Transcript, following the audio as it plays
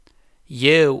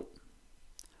You.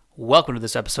 Welcome to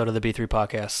this episode of the B3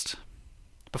 Podcast.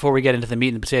 Before we get into the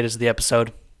meat and potatoes of the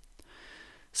episode,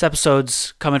 this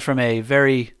episode's coming from a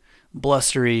very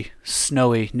blustery,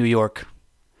 snowy New York.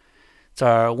 It's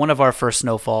one of our first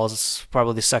snowfalls. It's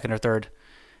probably the second or third.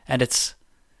 And it's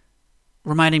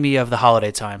reminding me of the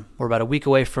holiday time. We're about a week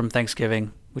away from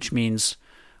Thanksgiving, which means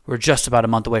we're just about a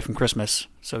month away from Christmas.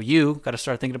 So you got to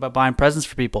start thinking about buying presents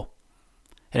for people.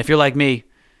 And if you're like me,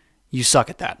 you suck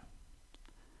at that.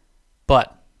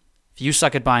 But if you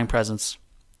suck at buying presents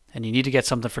and you need to get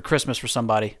something for Christmas for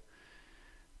somebody,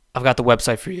 I've got the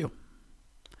website for you.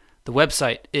 The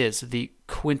website is the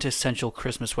Quintessential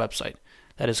Christmas website.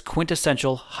 That is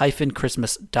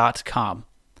quintessential-christmas.com.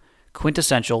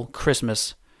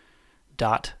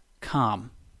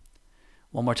 quintessentialchristmas.com.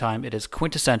 One more time, it is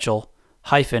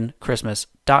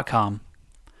quintessential-christmas.com.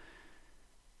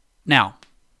 Now,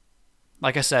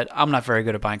 like I said, I'm not very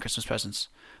good at buying Christmas presents.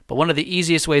 But one of the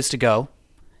easiest ways to go,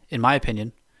 in my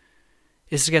opinion,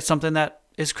 is to get something that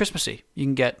is Christmassy. You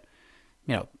can get,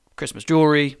 Christmas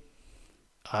jewelry,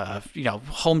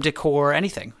 home decor,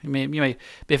 anything. I mean,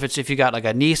 if you got like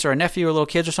a niece or a nephew or little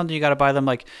kids or something, you got to buy them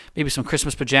like maybe some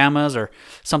Christmas pajamas or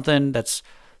something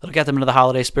that'll get them into the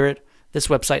holiday spirit. This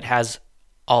website has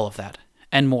all of that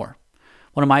and more.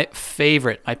 One of my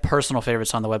personal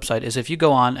favorites on the website is if you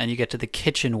go on and you get to the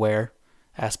kitchenware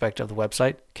aspect of the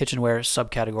website, kitchenware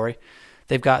subcategory,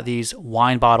 they've got these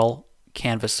wine bottle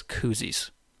canvas koozies.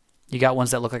 You got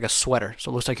ones that look like a sweater,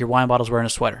 so it looks like your wine bottle's wearing a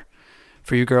sweater.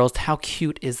 For you girls, how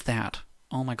cute is that?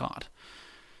 Oh my God.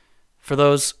 For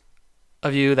those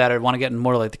of you that want to get in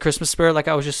more like the Christmas spirit, like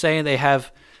I was just saying, they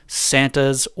have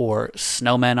Santas or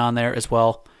snowmen on there as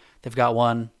well. They've got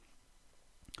one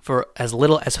for as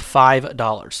little as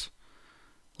 $5.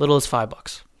 Little as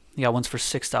 $5. You got ones for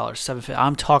 $6, $7.50.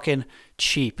 I'm talking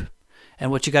cheap.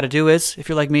 And what you got to do is, if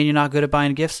you're like me and you're not good at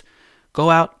buying gifts, go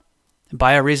out and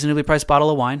buy a reasonably priced bottle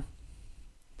of wine.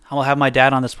 I'll have my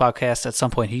dad on this podcast at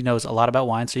some point. He knows a lot about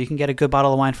wine, so you can get a good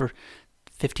bottle of wine for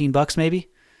 $15 maybe.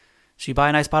 So you buy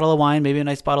a nice bottle of wine, maybe a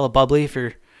nice bottle of bubbly if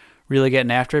you're really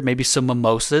getting after it. Maybe some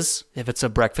mimosas if it's a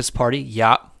breakfast party.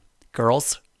 Yeah,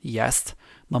 girls, yes,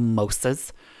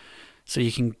 mimosas. So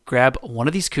you can grab one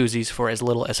of these koozies for as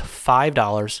little as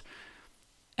 $5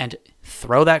 and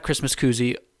throw that Christmas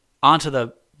koozie onto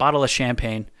the bottle of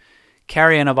champagne,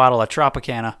 carry in a bottle of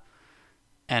Tropicana,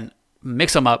 and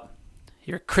mix them up.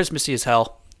 You're Christmassy as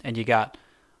hell, and you got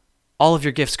all of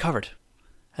your gifts covered.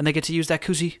 And they get to use that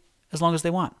koozie as long as they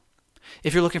want.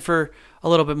 If you're looking for a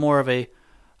little bit more of a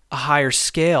higher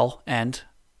scale end,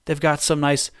 they've got some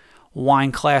nice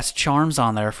wine class charms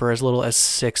on there for as little as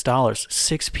 $6.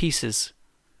 6 pieces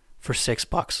for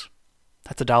 $6.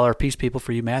 That's $1 a piece, people,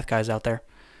 for you math guys out there.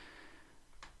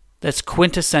 That's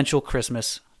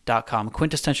quintessentialchristmas.com.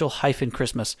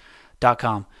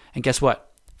 Quintessential-christmas.com. And guess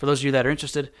what? For those of you that are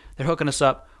interested, they're hooking us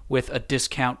up with a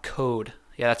discount code.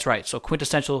 Yeah, that's right. So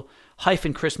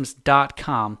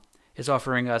quintessential-christmas.com is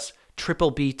offering us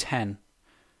BBB10,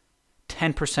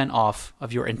 10% off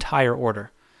of your entire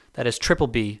order. That is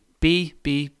BBB,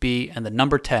 BBB, and the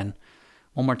number 10.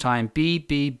 One more time,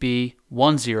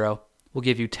 BBB10 will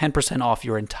give you 10% off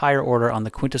your entire order on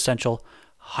the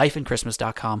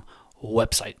quintessential-christmas.com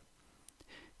website.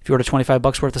 If you order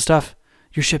 $25 worth of stuff,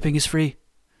 your shipping is free.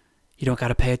 You don't got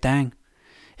to pay a dang.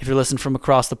 If you're listening from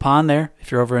across the pond there, if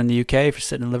you're over in the UK, if you're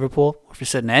sitting in Liverpool, or if you're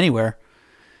sitting anywhere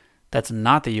that's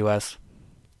not the US,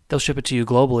 they'll ship it to you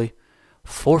globally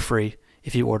for free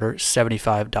if you order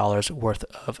 $75 worth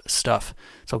of stuff.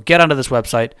 So get onto this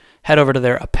website, head over to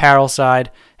their apparel side,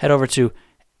 head over to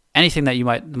anything that you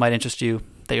might interest you,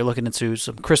 that you're looking into,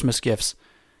 some Christmas gifts,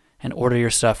 and order your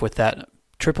stuff with that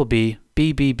BBB,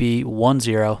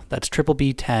 BBB10, that's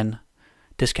BBB10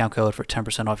 discount code for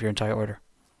 10% off your entire order.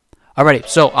 Alrighty,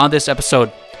 so on this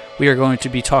episode, we are going to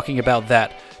be talking about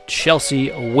that Chelsea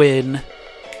win.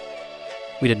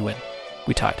 We didn't win.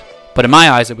 We tied. But in my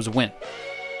eyes, it was a win.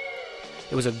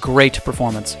 It was a great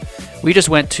performance. We just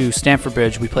went to Stamford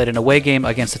Bridge. We played an away game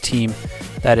against a team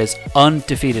that is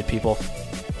undefeated, people.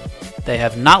 They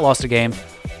have not lost a game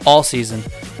all season.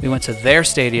 We went to their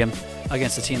stadium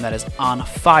against a team that is on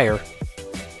fire,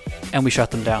 and we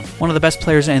shut them down. One of the best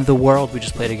players in the world we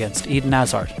just played against, Eden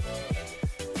Hazard.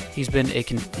 He's been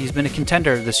a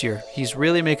contender this year. He's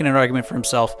really making an argument for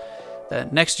himself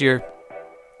that next year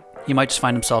he might just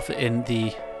find himself in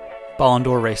the Ballon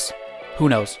d'Or race. Who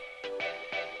knows?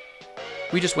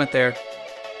 We just went there,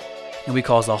 and we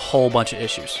caused a whole bunch of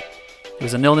issues. It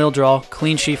was a 0-0 draw,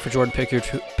 clean sheet for Jordan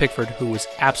Pickford, who was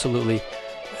absolutely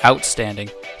outstanding.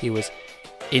 He was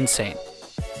insane.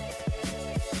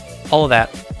 All of that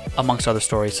amongst other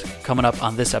stories, coming up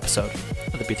on this episode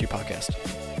of the B3 Podcast.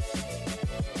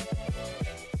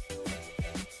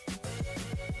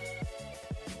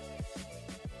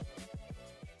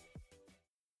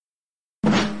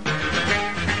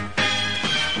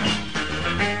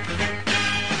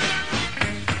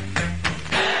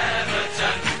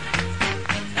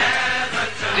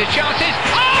 Chances.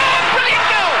 Oh, brilliant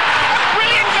goal!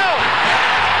 Brilliant goal!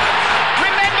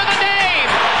 Remember the name,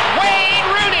 Wayne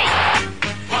Rooney.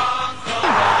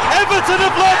 Everton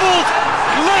have levelled.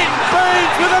 Leighton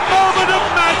Baines with a moment of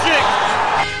magic.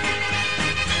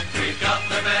 We've got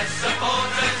the best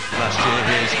supporters. Last year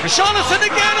here's Richarlison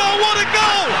again. Oh, what a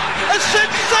goal! A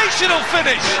sensational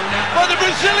finish by the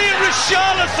Brazilian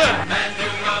Richarlison. Men who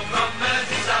roam from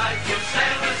Merseyside to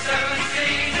sail the seven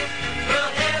seas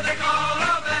will hear the call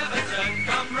of Everton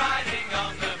come riding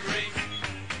on the breeze.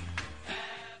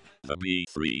 The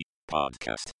B3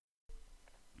 Podcast.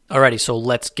 Alrighty, so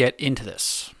let's get into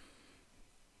this.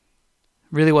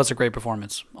 Really was a great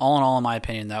performance. All in all, in my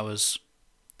opinion, that was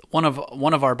one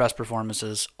of our best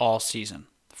performances all season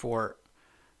for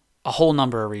a whole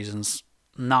number of reasons.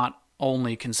 Not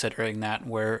only considering that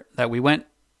we went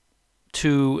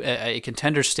to a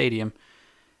contender stadium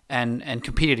and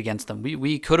competed against them.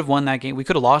 We could have won that game. We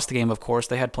could have lost the game, of course.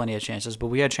 They had plenty of chances, but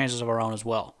we had chances of our own as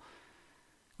well.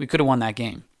 We could have won that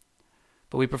game.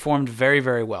 But we performed very,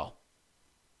 very well.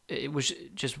 It was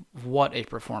just, what a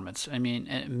performance. I mean,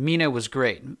 Mina was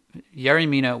great. Yerry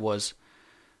Mina was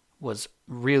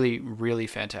really, really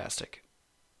fantastic.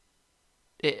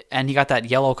 And he got that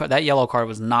yellow card. That yellow card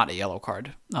was not a yellow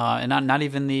card. And not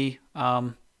even the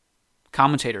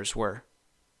commentators were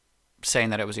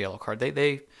saying that it was a yellow card.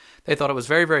 They thought it was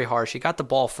very, very harsh. He got the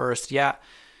ball first. Yeah,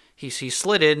 he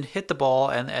slid in, hit the ball,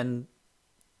 and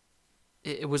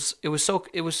it was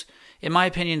in my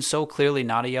opinion so clearly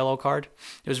not a yellow card.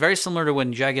 It was very similar to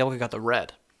when Jagielka got the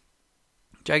red.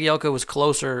 Jagielka was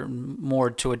closer more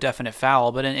to a definite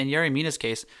foul, but in Yerry Mina's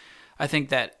case, I think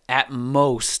that at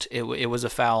most it was a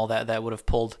foul that would have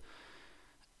pulled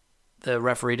the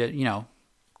referee to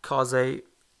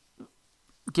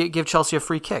give Chelsea a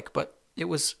free kick. But it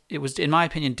was in my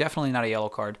opinion definitely not a yellow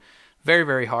card. Very,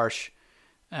 very harsh,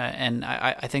 and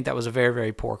I think that was a very,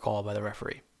 very poor call by the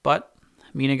referee. But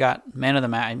Mina got man of the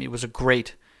match. I mean, it was a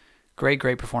great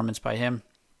performance by him.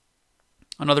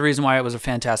 Another reason why it was a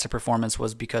fantastic performance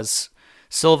was because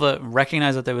Silva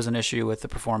recognized that there was an issue with the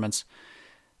performance,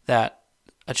 that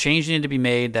a change needed to be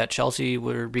made, that Chelsea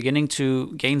were beginning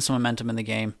to gain some momentum in the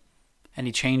game, and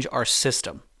he changed our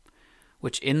system,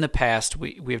 which in the past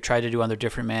we have tried to do under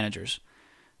different managers.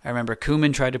 I remember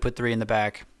Koeman tried to put three in the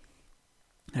back,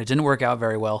 and it didn't work out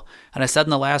very well. And I said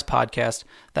in the last podcast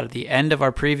that at the end of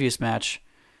our previous match,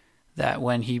 that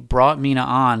when he brought Mina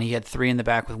on, he had three in the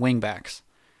back with wing backs.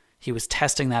 He was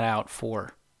testing that out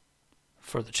for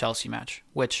the Chelsea match,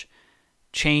 which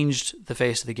changed the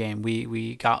face of the game.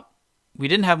 We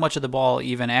didn't have much of the ball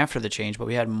even after the change, but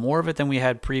we had more of it than we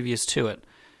had previous to it.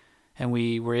 And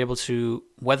we were able to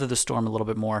weather the storm a little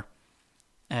bit more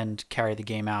and carry the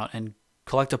game out and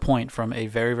collect a point from a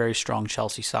very, very strong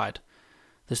Chelsea side.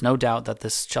 There's no doubt that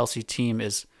this Chelsea team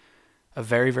is a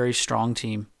very, very strong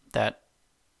team that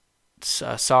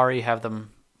Sarri have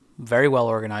them very well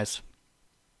organized.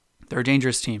 They're a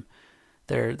dangerous team.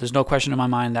 There's no question in my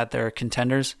mind that they're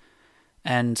contenders,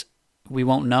 and we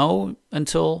won't know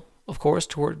until, of course,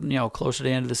 toward closer to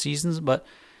the end of the seasons. But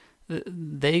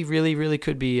they really, really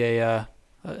could be a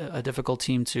difficult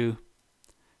team to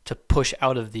push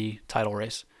out of the title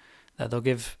race. They'll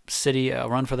give City a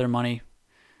run for their money.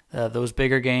 Those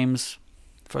bigger games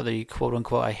for the quote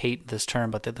unquote, I hate this term,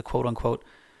 but the quote unquote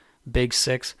big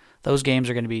six. Those games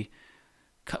are going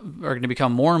to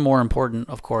become more and more important,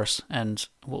 of course, and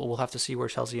we'll have to see where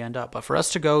Chelsea end up. But for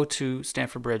us to go to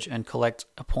Stamford Bridge and collect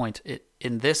a point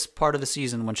in this part of the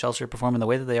season when Chelsea are performing the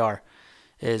way that they are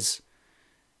is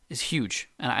huge.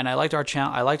 And I liked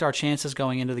our chances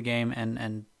going into the game,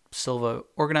 and Silva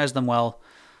organized them well.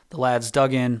 The lads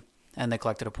dug in and they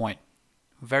collected a point.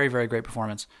 Very, very great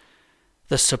performance.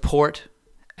 The support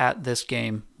at this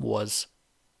game was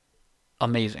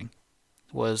amazing.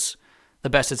 It was the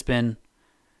best it's been,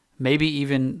 maybe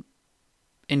even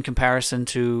in comparison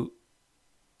to,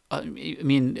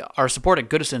 our support at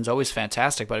Goodison is always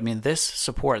fantastic, but this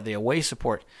support, the away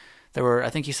support, there were, I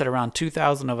think he said, around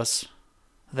 2,000 of us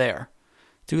there,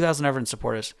 2,000 Everton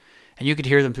supporters, and you could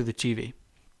hear them through the TV.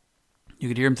 You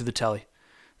could hear them through the telly.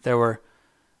 There were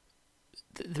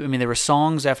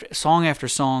songs after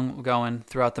song going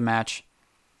throughout the match.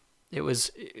 It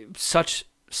was such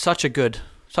a good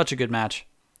match,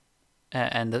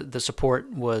 and the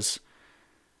support was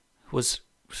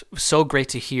so great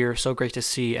to hear, so great to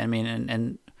see. I mean,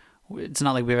 and it's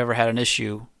not like we've ever had an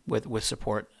issue with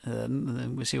support.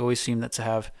 We always seem to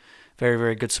have very,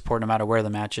 very good support no matter where the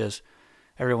match is.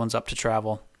 Everyone's up to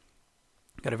travel.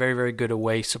 Got a very, very good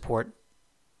away support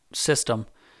system,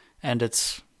 and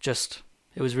it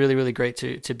was really, really great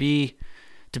to be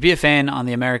a fan on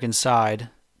the American side,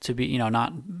 to be,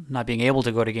 not being able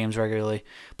to go to games regularly,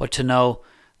 but to know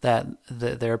that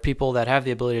there are people that have the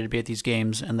ability to be at these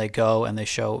games, and they go and they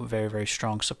show very, very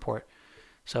strong support.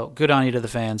 So good on you to the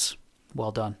fans.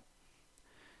 Well done.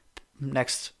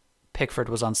 Next, Pickford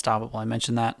was unstoppable. I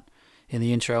mentioned that in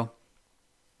the intro.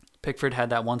 Pickford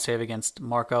had that one save against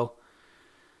Marco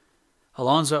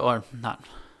Alonso, or not.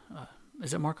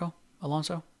 Is it Marco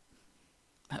Alonso?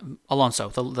 Alonso,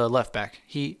 the left back.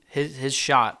 His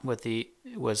shot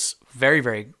was very,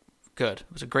 very good.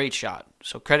 It was a great shot.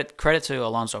 So credit to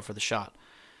Alonso for the shot.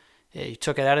 He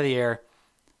took it out of the air,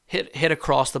 hit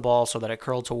across the ball so that it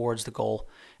curled towards the goal,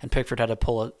 and Pickford had to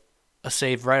pull a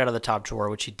save right out of the top drawer,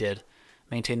 which he did.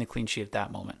 Maintain the clean sheet at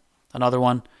that moment. Another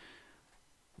one,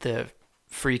 the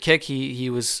free kick. He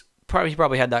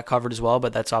probably had that covered as well,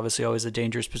 but that's obviously always a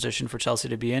dangerous position for Chelsea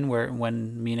to be in,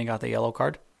 when Mina got the yellow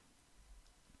card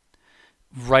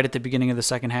right at the beginning of the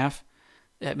second half.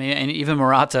 I mean, and even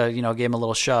Morata, gave him a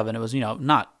little shove, and it was,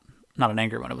 not an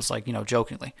angry one. It was like,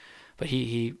 jokingly, but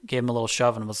he gave him a little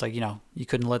shove, and it was like, you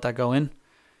couldn't let that go in.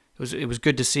 It was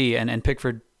good to see, and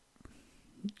Pickford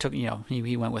took,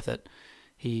 he went with it.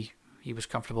 He was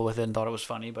comfortable with it and thought it was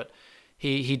funny, but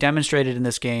he demonstrated in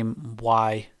this game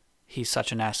why he's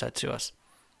such an asset to us.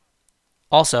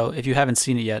 Also, if you haven't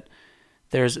seen it yet,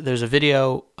 there's a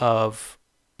video of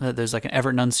there's like an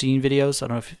Everton Unseen videos. I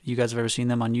don't know if you guys have ever seen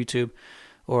them on YouTube,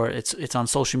 or it's on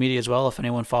social media as well. If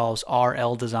anyone follows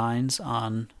RL Designs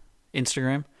on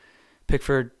Instagram,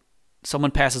 Pickford,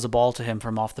 someone passes a ball to him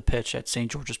from off the pitch at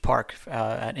St. George's Park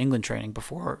at England training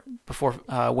before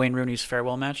Wayne Rooney's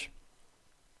farewell match,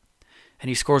 and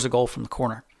he scores a goal from the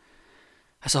corner.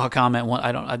 I saw a comment.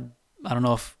 I don't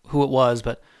know who it was,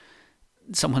 but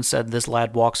someone said, "This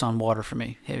lad walks on water for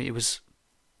me." It was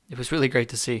really great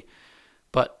to see.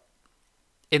 But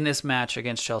in this match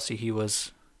against Chelsea, he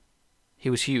was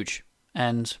huge,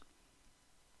 and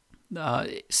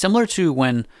similar to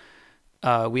when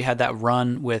we had that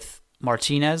run with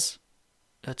Martinez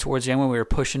towards the end, when we were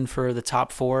pushing for the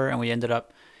top four, and we ended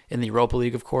up in the Europa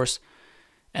League, of course,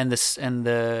 and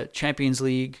the Champions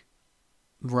League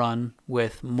run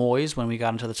with Moyes when we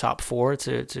got into the top four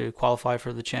to qualify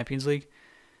for the Champions League.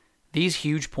 These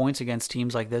huge points against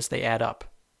teams like this, they add up.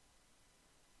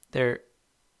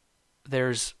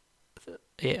 There's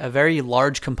a very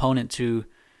large component to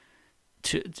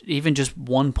even just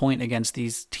 1 point against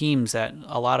these teams that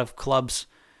a lot of clubs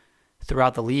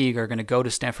throughout the league are going to go to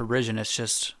Stamford Bridge, and it's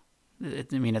just,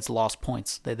 it's lost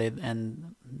points.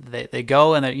 They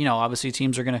go, and obviously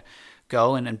teams are going to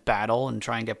go and battle and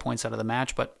try and get points out of the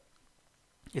match, but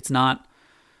it's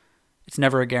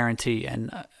never a guarantee. And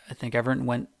I think Everton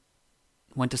went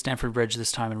to Stamford Bridge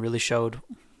this time and really showed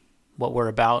what we're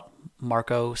about.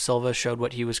 Marco Silva showed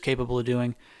what he was capable of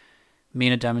doing.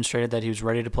 Mina demonstrated that he was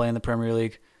ready to play in the Premier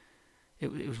League.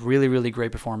 It was really, really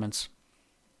great performance.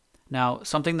 Now,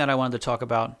 something that I wanted to talk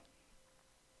about,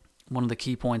 one of the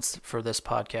key points for this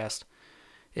podcast,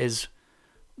 is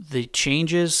the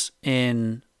changes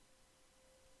in,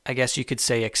 I guess you could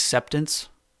say, acceptance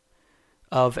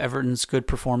of Everton's good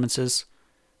performances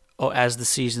as the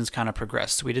seasons kind of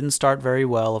progressed. We didn't start very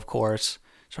well, of course.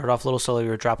 Started off a little slowly. We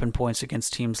were dropping points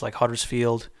against teams like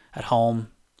Huddersfield at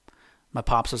home. My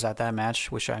pops was at that match.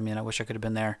 I wish I could have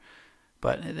been there.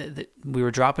 But we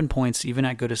were dropping points even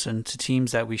at Goodison to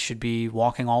teams that we should be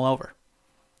walking all over.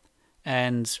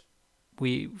 And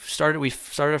we started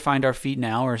to find our feet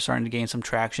now. We're starting to gain some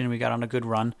traction. We got on a good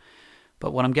run.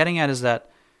 But what I'm getting at is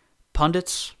that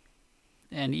pundits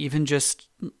and even just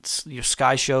your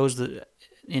Sky shows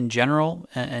in general,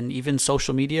 and even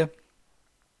social media,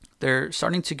 they're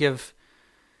starting to give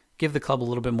the club a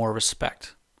little bit more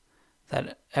respect.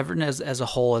 That Everton as a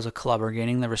whole, as a club, are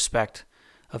gaining the respect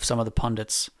of some of the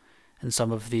pundits and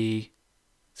some of the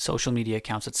social media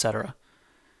accounts, etc.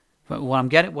 But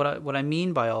what I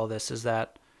mean by all this is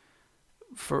that,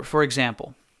 for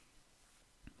example,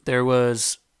 there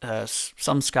was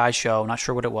some Sky show, not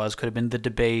sure what it was, could have been The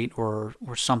Debate or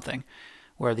something,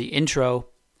 where the intro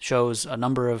shows a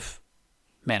number of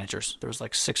managers. There was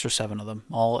like 6 or 7 of them,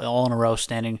 all in a row,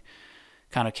 standing,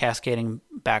 kind of cascading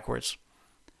backwards.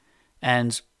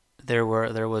 And there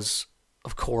was,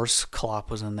 of course, Klopp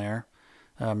was in there.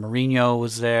 Mourinho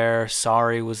was there.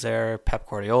 Sarri was there. Pep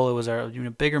Guardiola was there.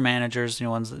 Bigger managers,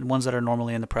 ones that are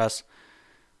normally in the press.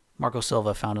 Marco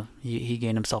Silva he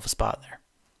gained himself a spot there.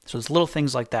 So it's little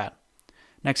things like that.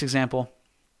 Next example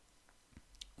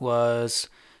was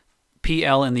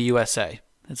PL in the USA.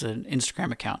 It's an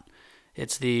Instagram account.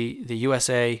 It's the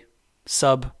USA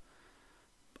sub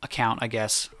account, I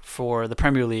guess, for the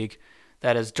Premier League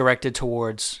that is directed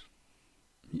towards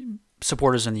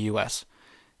supporters in the US.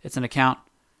 It's an account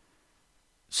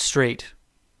straightly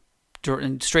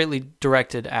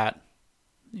directed at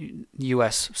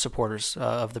US supporters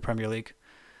of the Premier League.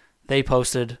 They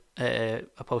posted a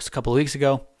post a couple of weeks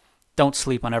ago. Don't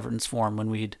sleep on Everton's form when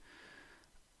we'd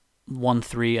won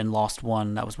 3 and lost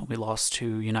 1. That was when we lost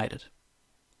to United.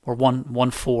 Or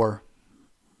won 4,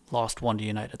 lost 1 to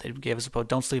United. They gave us a post.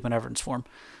 Don't sleep on Everton's form.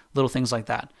 Little things like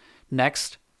that.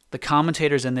 Next, the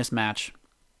commentators in this match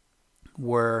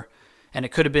were, and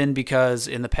it could have been because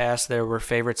in the past there were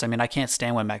favorites. I mean, I can't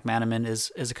stand when McManaman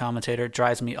is a commentator. It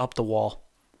drives me up the wall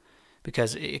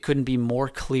because it couldn't be more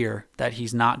clear that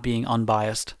he's not being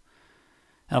unbiased.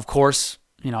 And of course,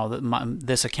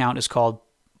 this account is called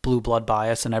Blue Blood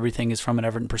Bias and everything is from an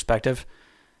Everton perspective.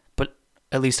 But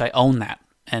at least I own that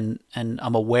and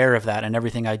I'm aware of that in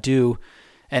everything I do.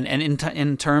 And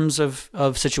in terms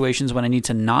of situations when I need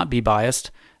to not be biased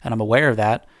and I'm aware of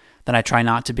that, then I try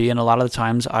not to be. And a lot of the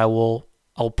times I'll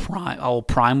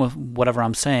prime with whatever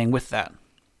I'm saying with that.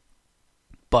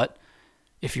 But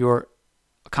if you're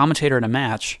a commentator in a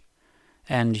match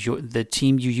and the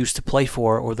team you used to play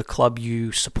for or the club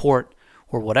you support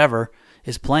or whatever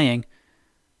is playing,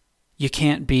 you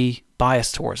can't be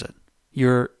biased towards it.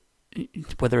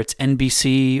 Whether it's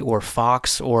NBC or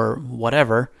Fox or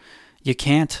whatever, you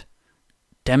can't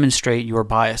demonstrate your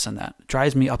bias in that. It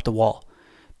drives me up the wall.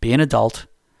 Be an adult.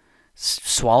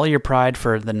 Swallow your pride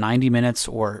for the 90 minutes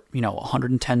or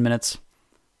 110 minutes,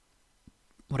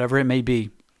 whatever it may be,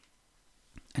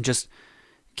 and just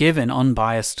give an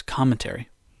unbiased commentary.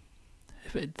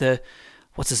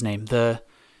 What's his name?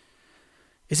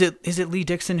 Is it Lee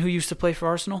Dixon who used to play for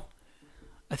Arsenal?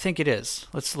 I think it is.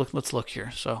 Let's look here.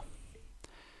 So,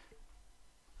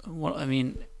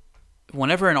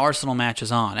 whenever an Arsenal match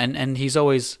is on, and he's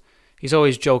always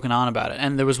joking on about it.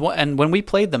 And there was one, and when we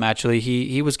played them, actually,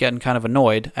 he was getting kind of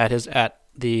annoyed at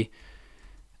the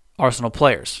Arsenal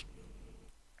players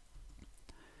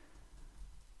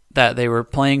that they were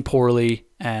playing poorly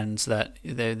and that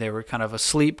they were kind of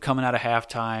asleep coming out of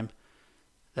halftime.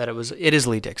 It is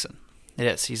Lee Dixon. It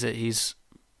is. He's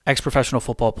ex-professional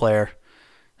football player.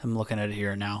 I'm looking at it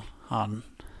here now on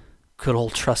good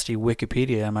old trusty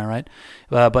Wikipedia, am I right?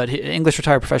 But English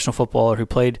retired professional footballer who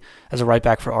played as a right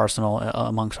back for Arsenal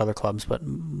amongst other clubs, but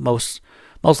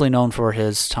mostly known for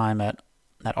his time at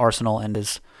Arsenal and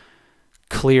his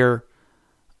clear,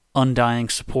 undying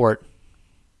support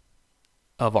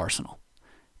of Arsenal.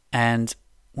 And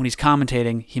when he's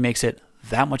commentating, he makes it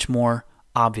that much more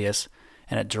obvious,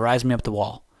 and it drives me up the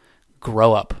wall.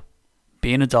 Grow up.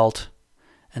 Be an adult,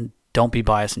 and don't be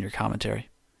biased in your commentary.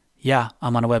 Yeah,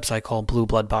 I'm on a website called Blue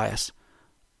Blood Bias.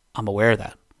 I'm aware of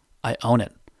that. I own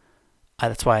it.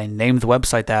 That's why I named the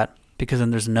website that, because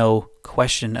then there's no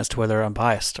question as to whether I'm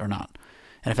biased or not.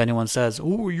 And if anyone says,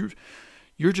 "Oh,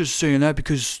 you're just saying that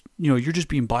because you're just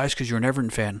being biased because you're an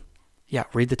Everton fan," yeah,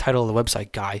 read the title of the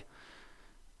website, guy.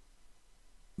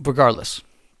 Regardless,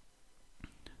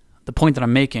 the point that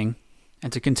I'm making,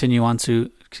 and to continue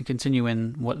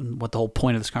in what the whole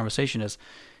point of this conversation is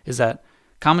that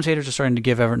commentators are starting to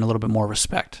give Everton a little bit more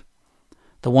respect.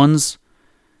 The ones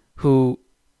who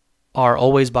are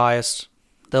always biased,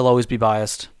 they'll always be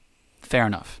biased. Fair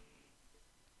enough.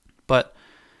 But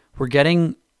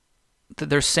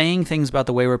they're saying things about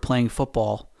the way we're playing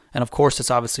football, and of course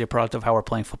it's obviously a product of how we're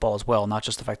playing football as well, not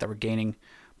just the fact that we're gaining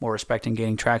more respect and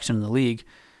gaining traction in the league.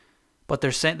 But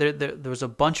they're saying there was a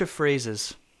bunch of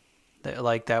phrases that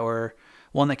were,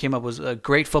 one that came up was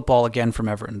great football again from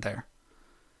Everton there.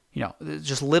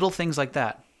 Just little things like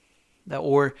that.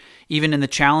 Or even in the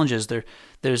challenges,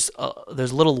 there's a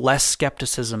little less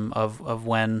skepticism of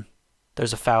when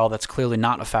there's a foul that's clearly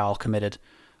not a foul committed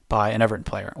by an Everton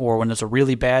player, or when there's a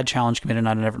really bad challenge committed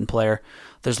on an Everton player,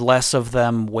 there's less of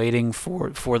them waiting for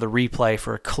the replay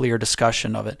for a clear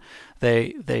discussion of it.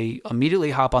 They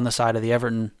immediately hop on the side of the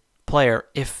Everton player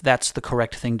if that's the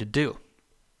correct thing to do.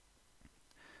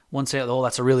 One say, "Oh,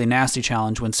 that's a really nasty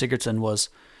challenge," when Sigurdsson was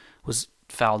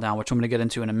fouled down, which I'm going to get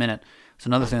into in a minute. It's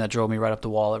another thing that drove me right up the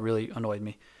wall. It really annoyed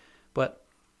me. But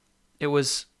it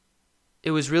was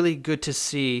really good to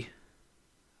see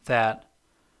that,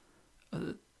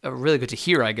 really good to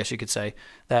hear, I guess you could say,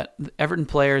 that Everton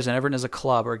players and Everton as a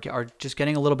club are just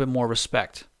getting a little bit more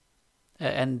respect,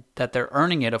 and that they're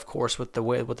earning it, of course, with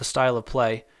the style of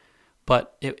play.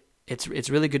 But it's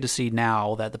really good to see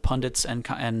now that the pundits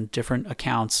and different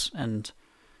accounts and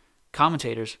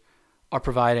commentators are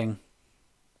providing,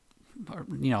 or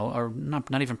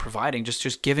not even providing,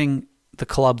 just giving the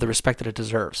club the respect that it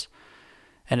deserves.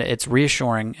 And it's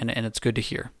reassuring, and it's good to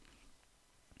hear.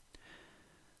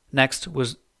 Next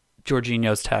was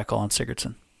Jorginho's tackle on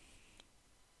Sigurdsson.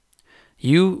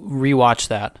 You rewatch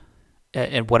that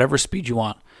at whatever speed you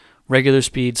want, regular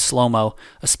speed, slow-mo,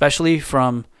 especially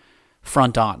from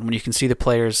front on, when you can see the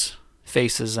players'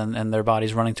 faces and their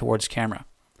bodies running towards camera.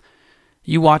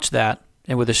 You watch that,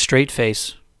 and with a straight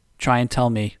face, try and tell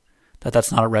me that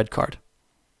that's not a red card.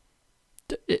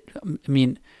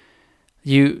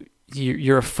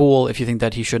 You're a fool if you think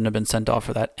that he shouldn't have been sent off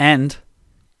for that. And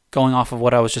going off of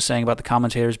what I was just saying about the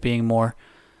commentators being more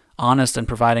honest and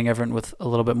providing Everton with a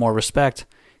little bit more respect,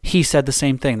 he said the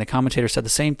same thing. The commentator said the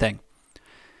same thing.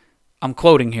 I'm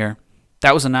quoting here.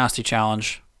 That was a nasty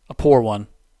challenge, a poor one.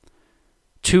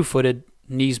 2-footed,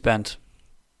 knees bent.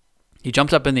 He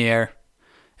jumped up in the air,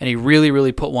 and he really,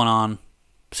 really put one on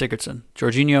Sigurdsson.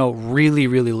 Jorginho really,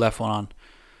 really left one on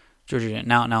Jorginho.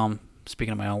 Now I'm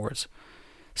speaking in my own words.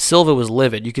 Silva was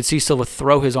livid. You could see Silva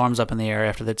throw his arms up in the air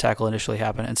after the tackle initially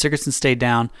happened, and Sigurdsson stayed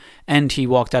down, and he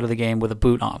walked out of the game with a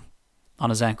boot on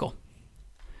his ankle.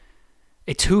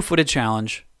 A 2-footed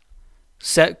challenge,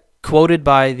 quoted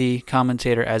by the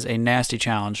commentator as a nasty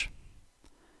challenge.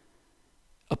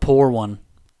 A poor one.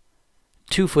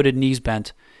 2-footed, knees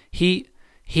bent. He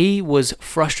was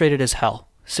frustrated as hell.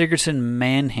 Sigurdsson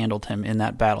manhandled him in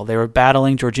that battle. They were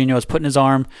battling. Jorginho was putting his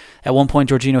arm. At one point,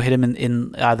 Jorginho hit him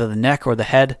in either the neck or the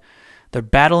head. They're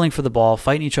battling for the ball,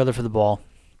 fighting each other for the ball.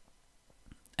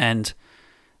 And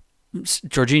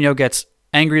Jorginho gets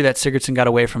angry that Sigurdsson got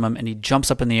away from him, and he jumps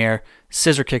up in the air,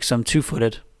 scissor kicks him,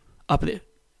 2-footed.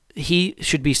 He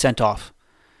should be sent off.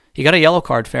 He got a yellow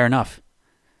card, fair enough.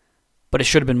 But it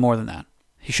should have been more than that.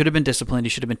 He should have been disciplined. He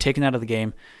should have been taken out of the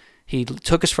game. He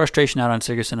took his frustration out on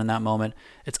Sigurdsson in that moment.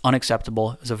 It's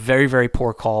unacceptable. It was a very, very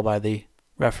poor call by the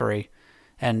referee,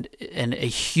 and a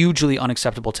hugely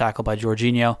unacceptable tackle by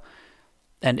Jorginho.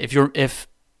 And if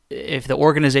the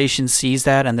organization sees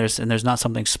that and there's not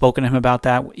something spoken to him about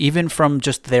that, even from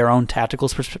just their own tactical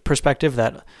perspective,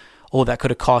 that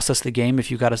could have cost us the game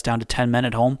if you got us down to 10 men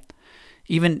at home.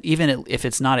 Even if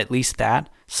it's not at least that,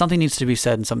 something needs to be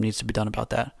said and something needs to be done about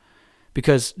that.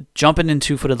 Because jumping in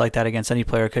 2-footed like that against any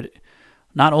player could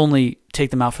not only take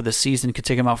them out for the season, could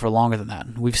take them out for longer than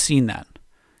that. We've seen that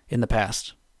in the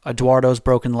past. Eduardo's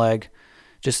broken leg,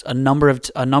 just a number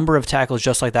of tackles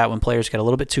just like that when players get a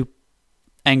little bit too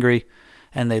angry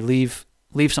and they leave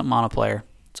something on a player.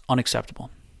 It's unacceptable.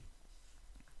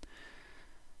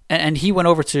 And he went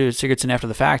over to Sigurdsson after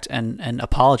the fact and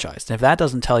apologized. And if that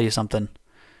doesn't tell you something,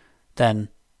 then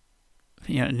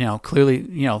clearly,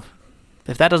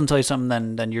 if that doesn't tell you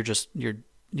something, then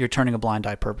you're turning a blind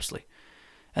eye purposely.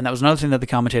 And that was another thing that the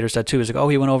commentator said too, is like, oh,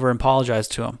 he went over and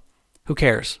apologized to him. Who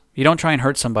cares? You don't try and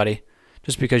hurt somebody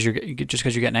just because you're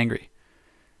getting angry.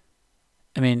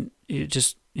 I mean, you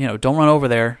just don't run over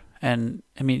there. And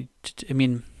I mean,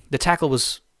 the tackle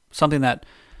was something that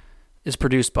is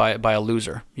produced by a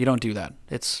loser. You don't do that.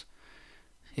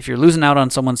 If you're losing out on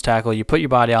someone's tackle, you put your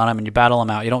body on him and you battle him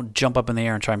out. You don't jump up in the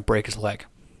air and try and break his leg.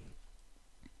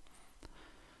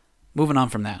 Moving on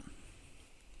from that,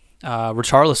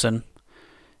 Richarlison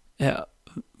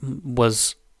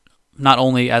was not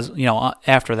only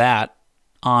after that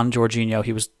on Jorginho,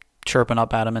 he was chirping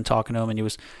up at him and talking to him, and he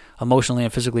was emotionally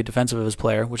and physically defensive of his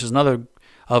player, which is another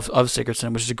of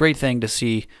Sigurdsson, which is a great thing to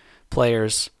see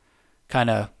players kind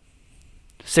of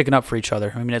sticking up for each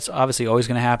other. I mean, it's obviously always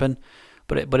going to happen,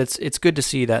 but it's good to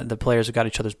see that the players have got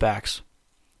each other's backs,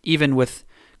 even with,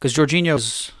 because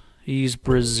Jorginho's. He's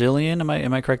Brazilian.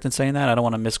 Am I correct in saying that? I don't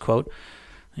want to misquote.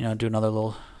 Do another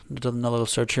little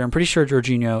search here. I'm pretty sure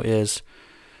Jorginho is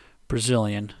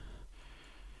Brazilian.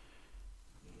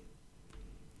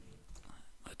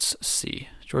 Let's see.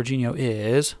 Jorginho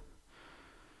is.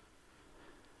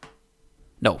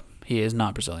 No, he is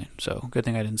not Brazilian. So good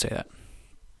thing I didn't say that.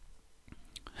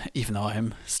 Even though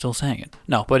I'm still saying it.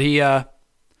 No, but he.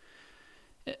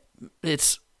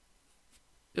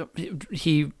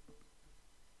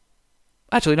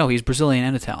 Actually, no, he's Brazilian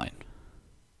and Italian.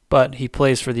 But he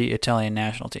plays for the Italian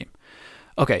national team.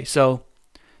 Okay, so,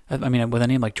 I mean, with a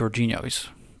name like Jorginho, he's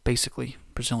basically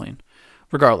Brazilian.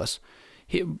 Regardless,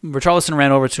 Richarlison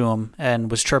ran over to him and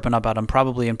was chirping up at him,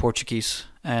 probably in Portuguese,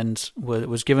 and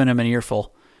was giving him an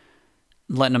earful,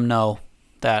 letting him know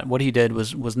that what he did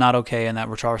was not okay and that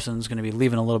Richarlison's going to be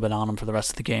leaving a little bit on him for the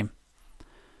rest of the game.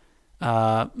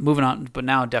 Moving on, but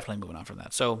now definitely moving on from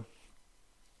that. So,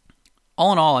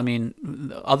 all in all, I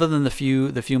mean, other than the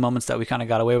few moments that we kind of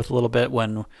got away with a little bit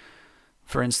when,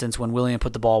 for instance, when William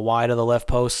put the ball wide of the left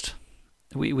post,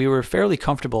 we were fairly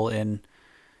comfortable in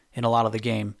a lot of the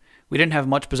game. We didn't have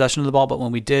much possession of the ball, but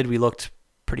when we did, we looked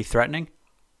pretty threatening.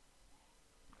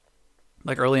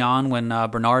 Like early on when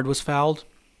Bernard was fouled,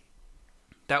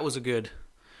 that was a good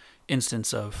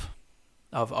instance of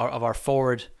our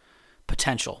forward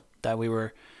potential, that we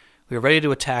were ready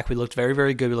to attack. We looked very,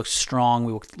 very good. We looked strong.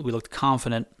 We looked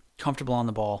confident, comfortable on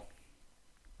the ball.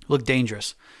 We looked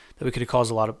dangerous, that we could have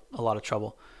caused a lot of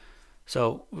trouble.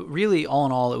 So really, all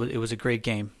in all, it was a great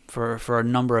game for a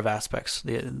number of aspects.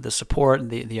 The support,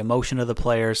 the emotion of the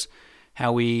players,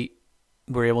 how we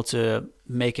were able to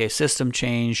make a system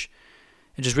change,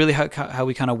 and just really how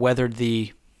we kind of weathered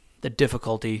the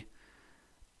difficulty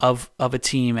of a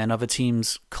team and of a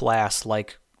team's class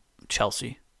like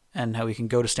Chelsea, and how we can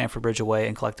go to Stamford Bridge away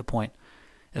and collect a point.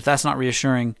 If that's not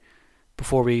reassuring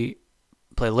before we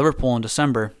play Liverpool in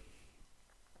December,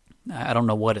 I don't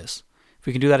know what is. If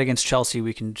we can do that against Chelsea,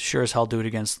 we can sure as hell do it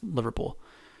against Liverpool.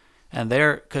 And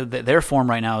their form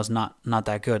right now is not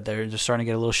that good. They're just starting to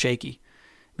get a little shaky.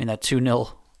 I mean, that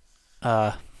 2-0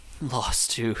 loss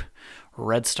to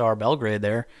Red Star Belgrade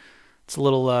there, it's a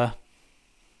little that's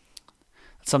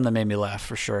something that made me laugh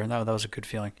for sure. That was a good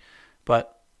feeling.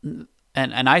 But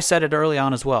and I said it early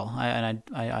on as well.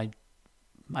 I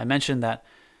mentioned that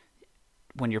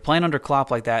when you're playing under Klopp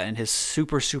like that, and his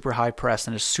super, super high press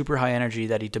and his super high energy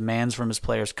that he demands from his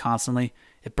players constantly,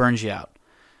 it burns you out.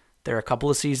 They're a couple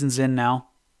of seasons in now.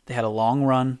 They had a long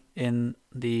run in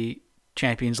the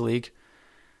Champions League.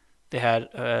 They had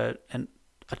a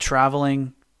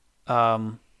traveling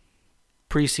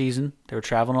preseason. They were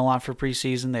traveling a lot for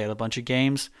preseason. They had a bunch of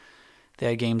games. They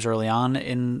had games early on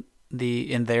in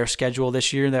their schedule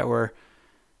this year that were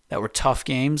tough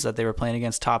games that they were playing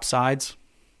against top sides.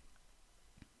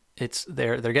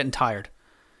 They're getting tired,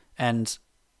 and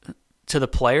to the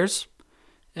players,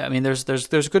 I mean,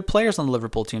 there's good players on the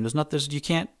Liverpool team.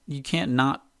 You can't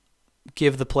not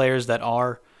give the players that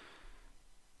are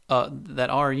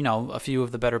a few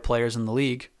of the better players in the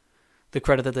league the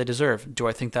credit that they deserve. Do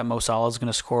I think that Mo Salah is going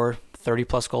to score 30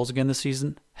 plus goals again this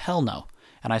season? Hell no.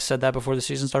 And I said that before the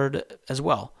season started as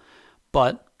well.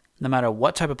 But no matter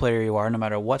what type of player you are, no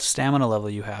matter what stamina level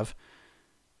you have,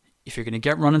 if you're going to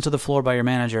get run into the floor by your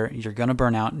manager, you're going to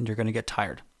burn out and you're going to get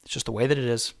tired. It's just the way that it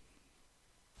is.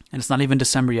 And it's not even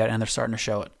December yet, and they're starting to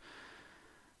show it.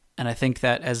 And I think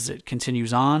that as it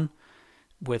continues on,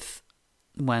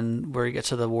 when we get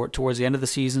towards the end of the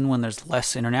season, when there's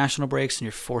less international breaks and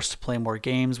you're forced to play more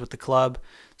games with the club,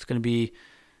 it's going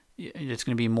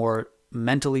to be more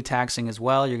mentally taxing as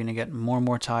well. You're going to get more and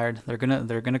more tired. They're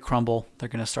going to crumble. They're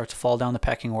going to start to fall down the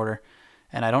pecking order.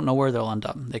 And I don't know where they'll end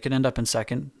up. They could end up in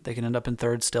second. They can end up in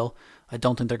third still. I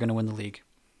don't think they're going to win the league.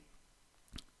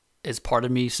 Is part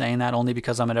of me saying that only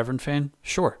because I'm an Everton fan?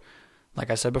 Sure.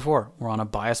 Like I said before, we're on a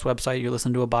biased website. You're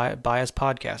listening to a biased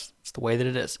podcast. It's the way that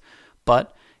it is.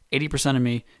 But 80% of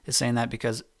me is saying that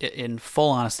because, in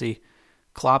full honesty,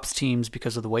 Klopp's teams,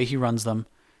 because of the way he runs them,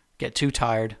 get too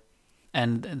tired.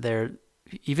 And they're,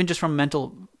 even just from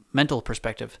a mental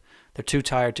perspective, they're too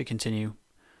tired to continue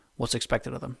what's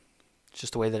expected of them. It's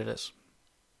just the way that it is.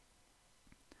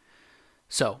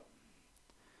 So,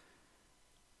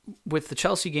 with the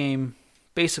Chelsea game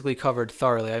basically covered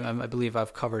thoroughly, I believe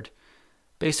I've covered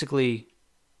basically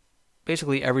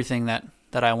everything that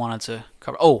I wanted to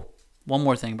cover. Oh, one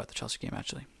more thing about the Chelsea game,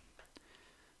 actually.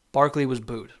 Barkley was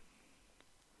booed.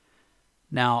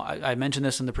 Now, I mentioned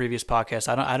this in the previous podcast.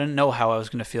 I didn't know how I was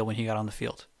going to feel when he got on the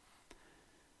field.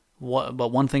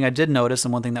 But one thing I did notice,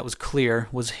 and one thing that was clear,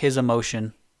 was his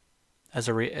emotion as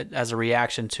a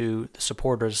reaction to the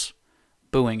supporters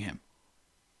booing him.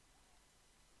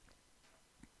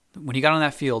 When he got on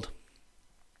that field,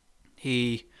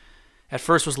 he at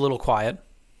first was a little quiet.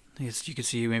 You could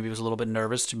see maybe he was a little bit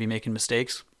nervous to be making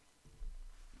mistakes.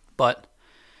 But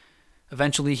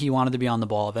eventually he wanted to be on the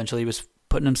ball. Eventually he was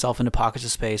putting himself into pockets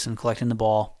of space and collecting the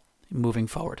ball, moving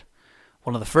forward.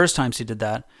 One of the first times he did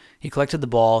that, he collected the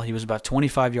ball. He was about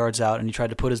 25 yards out, and he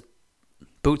tried to put his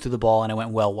boot through the ball, and it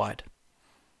went well wide.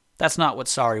 That's not what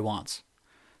Sarri wants.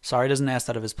 Sarri doesn't ask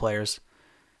that of his players.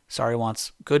 Sarri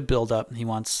wants good build-up. He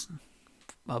wants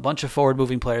a bunch of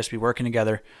forward-moving players to be working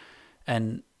together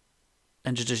and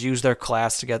to just use their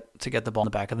class to get the ball in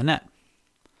the back of the net.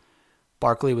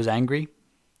 Barkley was angry.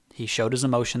 He showed his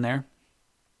emotion there,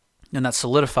 and that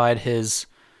solidified his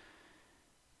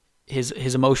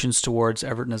emotions towards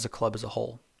Everton as a club as a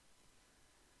whole,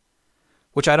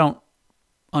 which I don't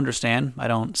understand. I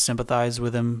don't sympathize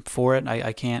with him for it.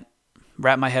 I can't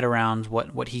wrap my head around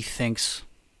what he thinks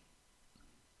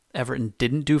Everton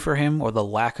didn't do for him, or the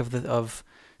lack of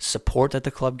support that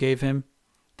the club gave him.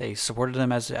 They supported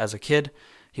him as a kid.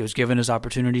 He was given his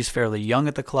opportunities fairly young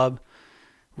at the club.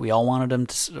 We all wanted him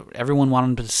to. Everyone wanted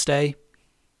him to stay.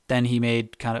 Then he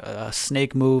made kind of a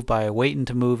snake move by waiting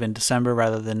to move in December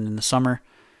rather than in the summer.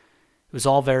 It was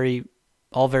all very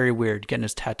weird. Getting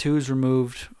his tattoos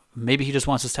removed. Maybe he just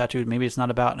wants his tattoo. Maybe it's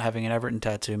not about having an Everton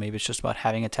tattoo. Maybe it's just about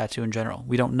having a tattoo in general.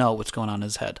 We don't know what's going on in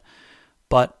his head.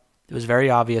 But it was very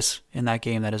obvious in that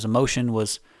game that his emotion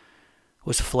was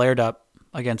flared up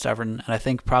against Everton, and I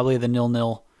think probably the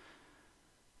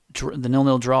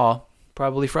 0-0 draw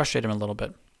probably frustrated him a little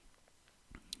bit.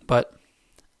 But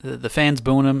the fans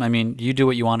booing him. I mean, you do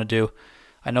what you want to do.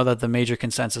 I know that the major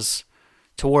consensus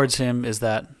towards him is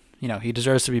that, he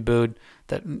deserves to be booed,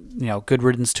 that, good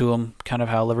riddance to him, kind of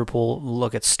how Liverpool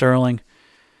look at Sterling,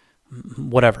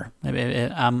 whatever.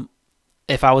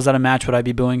 If I was at a match, would I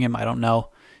be booing him? I don't know.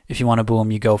 If you want to boo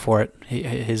him, you go for it.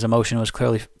 His emotion was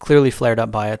clearly flared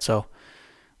up by it, so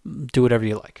do whatever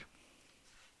you like.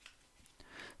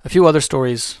 A few other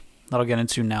stories that I'll get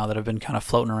into now that have been kind of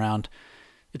floating around.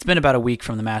 It's been about a week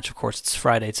from the match, of course. It's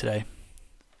Friday today.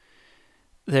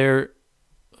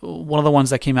 One of the ones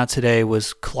that came out today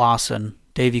was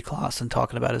Davy Klaassen,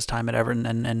 talking about his time at Everton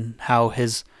and how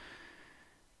it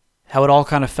all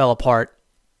kind of fell apart.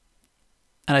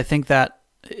 And I think that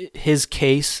his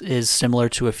case is similar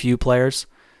to a few players.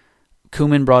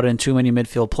 Koeman brought in too many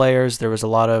midfield players. There was a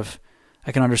lot of,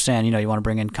 I can understand, you want to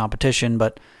bring in competition,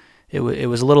 but it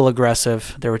was a little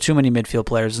aggressive. There were too many midfield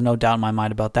players. There's no doubt in my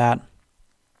mind about that.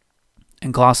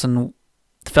 And Klaassen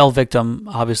fell victim.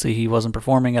 Obviously, he wasn't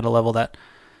performing at a level that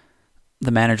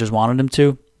the managers wanted him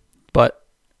to. But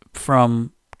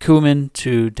from Koeman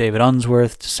to David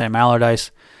Unsworth to Sam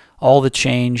Allardyce, all the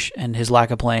change and his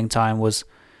lack of playing time was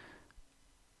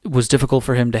difficult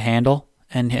for him to handle.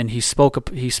 And he spoke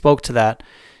to that.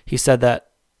 He said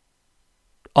that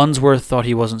Unsworth thought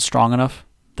he wasn't strong enough,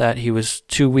 that he was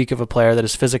too weak of a player, that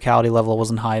his physicality level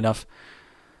wasn't high enough.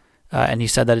 And he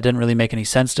said that it didn't really make any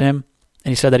sense to him.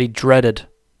 And he said that he dreaded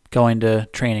going to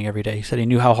training every day. He said he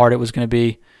knew how hard it was going to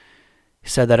be. He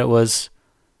said that it was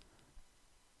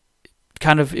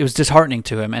disheartening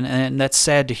to him, and that's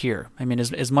sad to hear. I mean,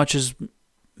 as much as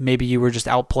maybe you were just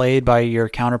outplayed by your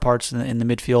counterparts in the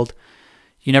midfield,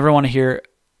 you never want to hear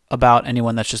about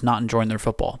anyone that's just not enjoying their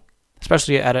football,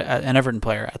 especially at an Everton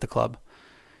player at the club.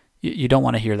 You don't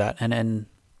want to hear that, and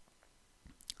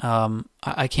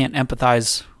I can't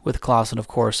empathize with Klaassen, of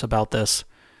course, about this,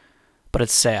 but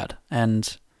it's sad,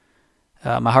 and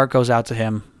my heart goes out to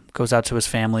him, goes out to his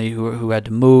family who had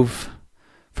to move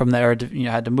from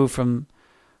from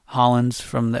Holland,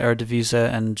 from the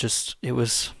Eredivisie, and just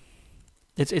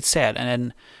it's sad,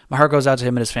 and my heart goes out to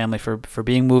him and his family for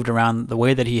being moved around the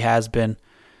way that he has been,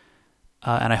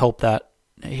 and I hope that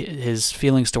his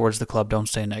feelings towards the club don't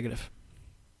stay negative.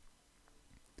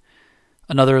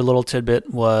 Another little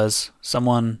tidbit was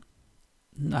someone,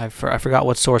 I forgot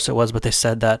what source it was, but they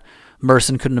said that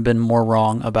Merson couldn't have been more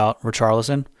wrong about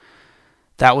Richarlison.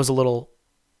 That was a little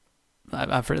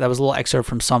excerpt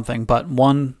from something, but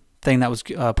one thing that was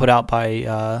put out by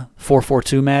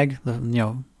 442 Mag,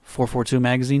 442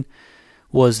 magazine,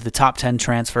 was the top 10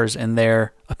 transfers in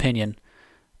their opinion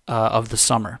of the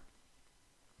summer.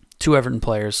 2 Everton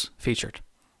players featured.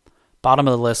 Bottom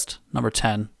of the list, number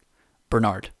 10,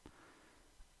 Bernard.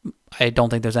 I don't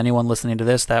think there's anyone listening to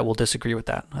this that will disagree with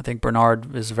that. I think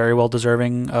Bernard is very well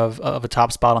deserving of a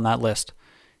top spot on that list.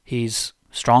 He's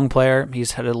a strong player.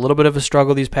 He's had a little bit of a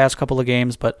struggle these past couple of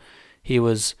games, but he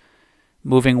was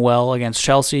moving well against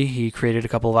Chelsea. He created a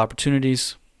couple of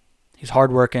opportunities. He's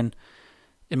hardworking.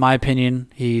 In my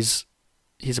opinion, he's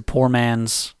a poor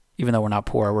man's, even though we're not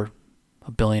poor, we're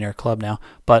a billionaire club now,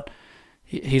 but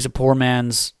he's a poor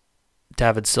man's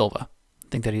David Silva. I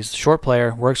think that he's a short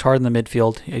player, works hard in the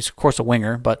midfield. He's, of course, a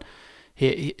winger, but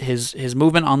his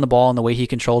movement on the ball and the way he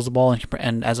controls the ball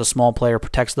and as a small player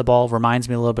protects the ball reminds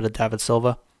me a little bit of David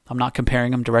Silva. I'm not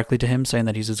comparing him directly to him, saying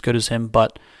that he's as good as him,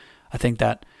 but I think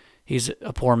that he's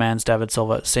a poor man's David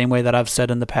Silva. Same way that I've said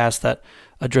in the past that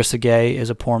Idrissa Gueye is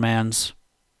a poor man's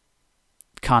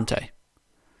Kanté.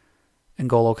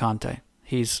 N'Golo Kanté.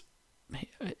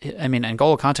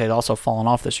 N'Golo Kanté has also fallen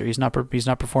off this year. He's not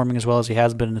performing as well as he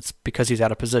has been, and it's because he's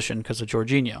out of position because of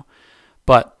Jorginho.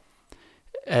 But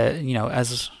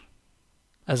as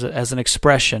an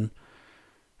expression,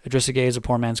 Idrissa Gueye is a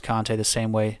poor man's Kanté the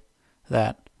same way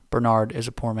that Bernard is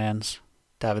a poor man's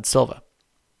David Silva.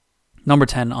 Number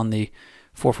 10 on the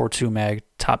 442 Mag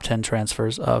top 10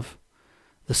 transfers of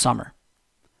the summer.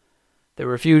 There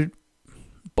were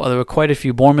quite a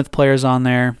few Bournemouth players on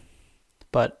there,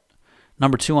 but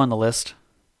number 2 on the list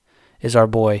is our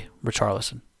boy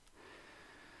Richarlison.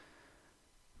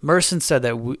 Merson said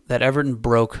that Everton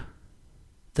broke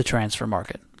the transfer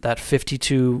market. That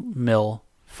 52 mil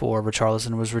for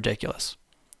Richarlison was ridiculous.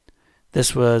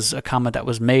 This was a comment that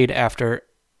was made after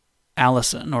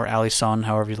Alisson, or Alisson,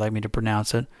 however you'd like me to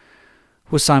pronounce it,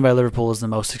 was signed by Liverpool as the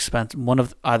most expensive, one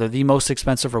of either the most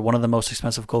expensive or one of the most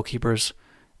expensive goalkeepers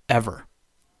ever.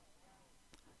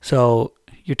 So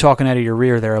you're talking out of your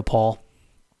rear there, Paul.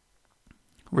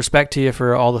 Respect to you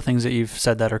for all the things that you've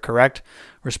said that are correct.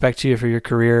 Respect to you for your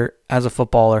career as a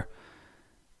footballer.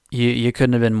 You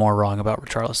couldn't have been more wrong about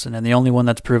Richarlison. And the only one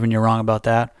that's proven you wrong about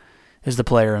that is the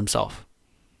player himself.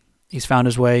 He's found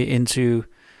his way into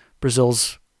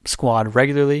Brazil's squad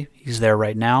regularly. He's there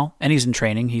right now, and he's in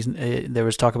training. There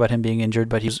was talk about him being injured,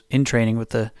 but he's in training with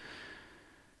the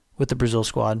Brazil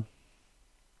squad.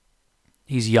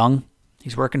 He's young.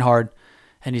 He's working hard,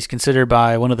 and he's considered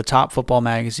by one of the top football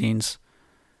magazines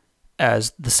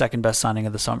as the second best signing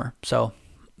of the summer. So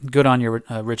good on you,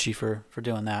 Richie, for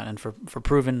doing that and for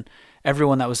proving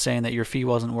everyone that was saying that your fee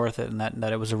wasn't worth it and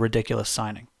that it was a ridiculous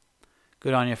signing.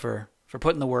 Good on you for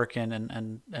putting the work in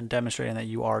and demonstrating that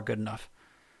you are good enough.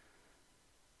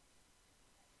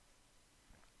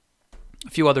 A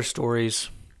few other stories.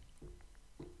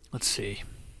 Let's see.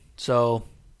 So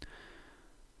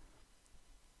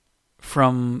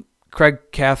from Craig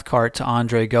Cathcart to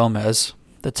Andre Gomez,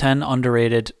 the 10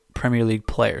 underrated Premier League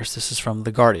players. This is from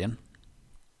The Guardian.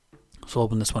 So we'll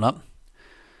open this one up.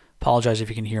 Apologize if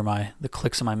you can hear the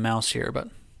clicks of my mouse here, but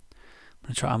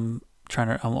I'm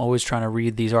always trying to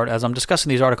read these as I'm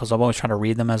discussing these articles. I'm always trying to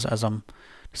read them as I'm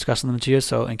discussing them to you.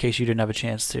 So in case you didn't have a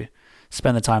chance to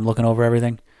spend the time looking over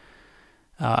everything,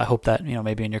 I hope that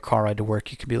maybe in your car ride to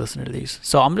work you can be listening to these.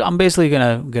 So I'm basically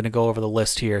gonna go over the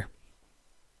list here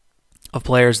of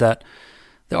players that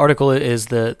the article is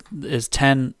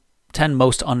 10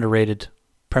 most underrated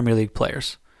Premier League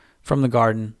players from The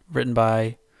Guardian, written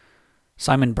by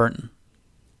Simon Burton.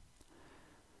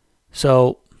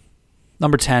 So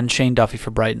number 10, Shane Duffy for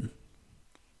Brighton.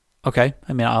 Okay,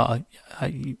 I mean,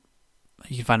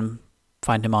 you can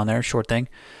find him on there, short thing.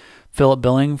 Philip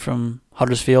Billing from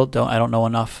Huddersfield. I don't know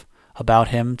enough about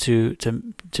him to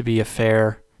be a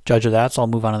fair judge of that, so I'll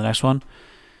move on to the next one.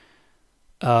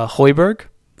 Højbjerg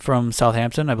from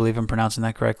Southampton. I believe I'm pronouncing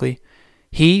that correctly.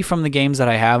 He, from the games that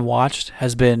I have watched,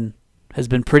 has been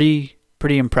pretty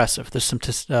impressive. There's some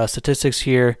statistics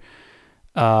here.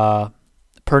 Per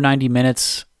 90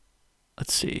 minutes,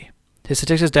 let's see. His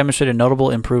statistics demonstrate a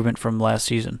notable improvement from last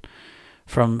season,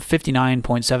 from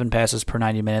 59.7 passes per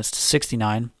 90 minutes to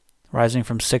 69, rising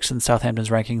from 6th in Southampton's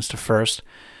rankings to 1st,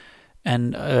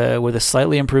 and with a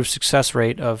slightly improved success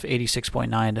rate of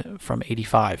 86.9 from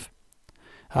 85.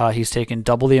 He's taken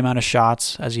double the amount of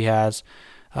shots as he has.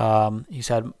 He's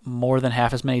had more than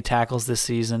half as many tackles this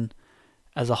season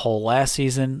as a whole last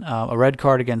season. A red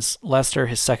card against Leicester,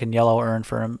 his second yellow earned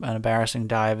for an embarrassing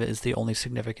dive, is the only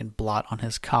significant blot on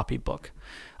his copybook.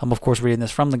 I'm, of course, reading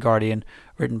this from The Guardian,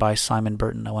 written by Simon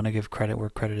Burton. I want to give credit where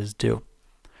credit is due.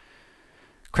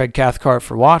 Craig Cathcart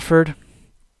for Watford.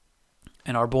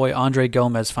 And our boy Andre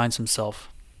Gomez finds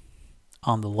himself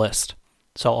on the list.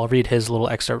 So I'll read his little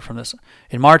excerpt from this.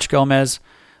 In March, Gomez,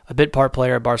 a bit part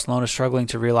player at Barcelona struggling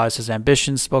to realize his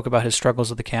ambitions, spoke about his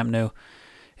struggles at the Camp Nou.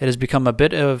 It has become a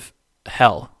bit of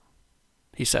hell,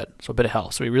 he said. So a bit of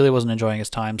hell. So he really wasn't enjoying his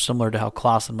time, similar to how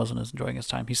Klaassen wasn't enjoying his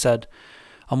time. He said,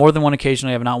 on more than one occasion,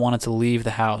 I have not wanted to leave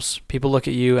the house. People look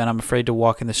at you, and I'm afraid to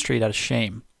walk in the street out of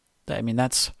shame. I mean,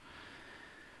 that's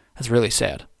really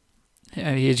sad.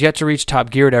 He has yet to reach top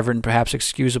gear at Everton, perhaps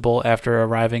excusable after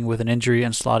arriving with an injury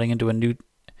and slotting into a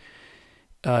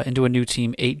new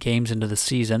team 8 games into the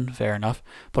season. Fair enough.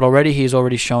 But already he is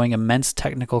already showing immense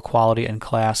technical quality and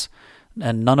class,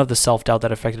 and none of the self-doubt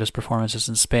that affected his performances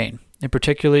in Spain. In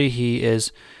particular, he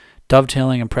is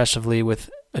dovetailing impressively with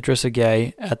Idrissa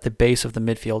Gueye at the base of the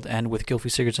midfield, and with Gylfi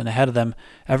Sigurdsson ahead of them,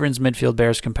 Everton's midfield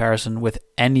bears comparison with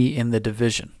any in the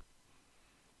division.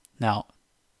 Now,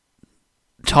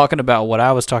 talking about what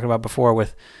I was talking about before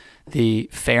with the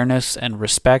fairness and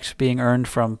respect being earned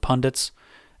from pundits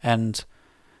and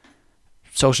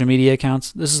social media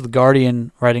accounts. This is The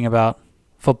Guardian writing about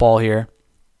football here.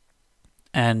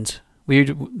 And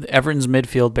Everton's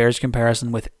midfield bears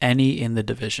comparison with any in the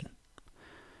division.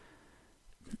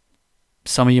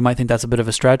 Some of you might think that's a bit of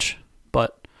a stretch,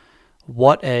 but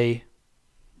what an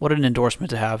endorsement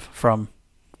to have from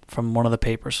one of the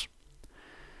papers.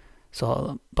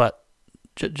 So, but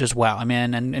just wow. I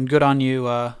mean, and good on you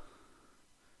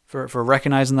for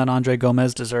recognizing that Andre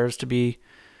Gomez deserves to be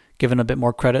given a bit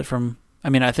more credit from. I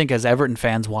mean, I think as Everton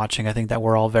fans watching, I think that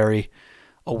we're all very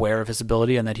aware of his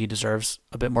ability and that he deserves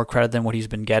a bit more credit than what he's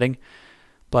been getting.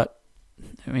 But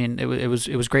I mean, it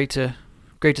was great to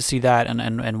see that,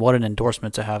 and what an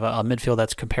endorsement to have a midfield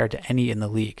that's compared to any in the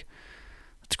league.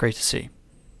 It's great to see.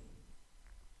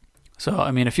 So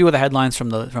I mean, a few of the headlines from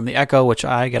the Echo, which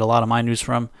I get a lot of my news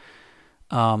from.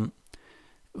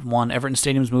 One, Everton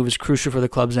Stadium's move is crucial for the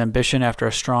club's ambition after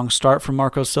a strong start from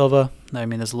Marco Silva. I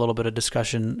mean, there's a little bit of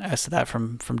discussion as to that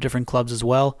from different clubs as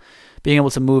well. Being able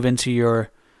to move into your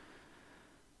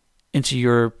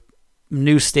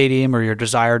new stadium or your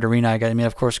desired arena. I mean,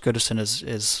 of course, Goodison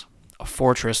is a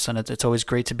fortress, and it's always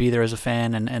great to be there as a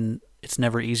fan, and it's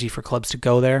never easy for clubs to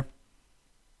go there.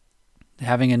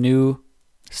 Having a new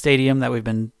stadium that we've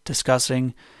been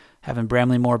discussing, having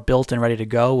Bramley-Moore built and ready to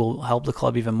go will help the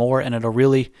club even more, and it'll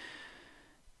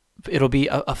be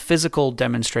a physical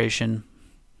demonstration,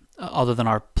 other than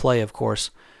our play, of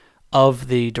course, of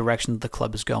the direction that the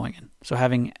club is going in. So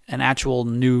having an actual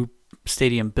new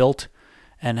stadium built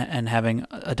and having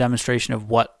a demonstration of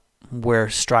what we're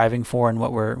striving for and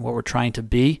what we're trying to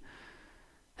be,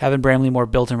 having Bramley-Moore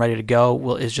built and ready to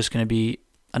go is just going to be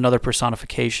another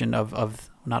personification of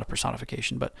not a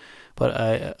personification, but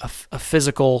a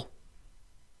physical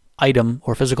item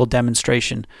or physical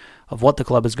demonstration of what the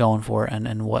club is going for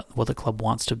and what the club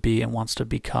wants to be and wants to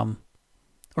become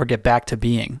or get back to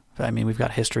being. I mean, we've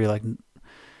got history like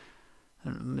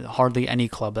hardly any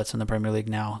club that's in the Premier League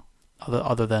now,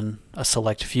 other than a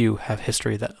select few, have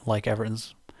history that like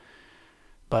Everton's.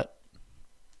 But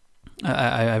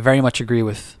I very much agree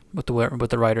with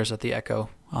the writers at the Echo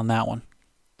on that one.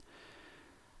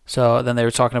 So then they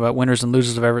were talking about winners and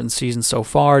losers of Everton's season so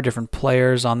far, different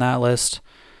players on that list.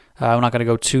 I'm not going to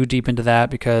go too deep into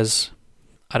that because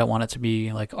I don't want it to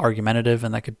be like argumentative,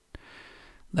 and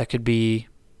that could be.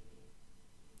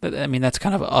 I mean, that's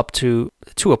kind of up to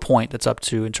a point. That's up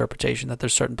to interpretation. That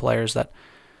there's certain players that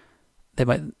they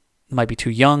might be too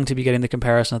young to be getting the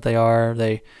comparison that they are.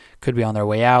 They could be on their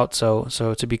way out. So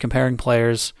to be comparing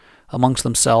players amongst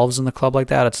themselves in the club like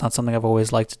that, it's not something I've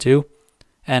always liked to do.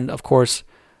 And of course,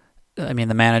 I mean,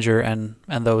 the manager and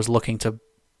those looking to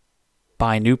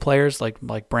buy new players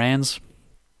like brands,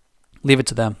 leave it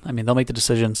to them. I mean, they'll make the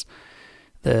decisions.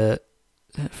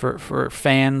 For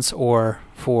fans or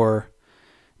for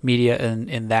media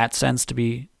in that sense to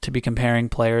be comparing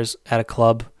players at a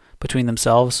club between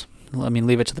themselves, I mean,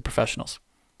 leave it to the professionals.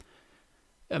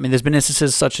 I mean, there's been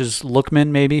instances such as Lookman,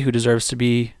 maybe, who deserves to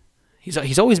be.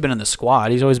 He's always been in the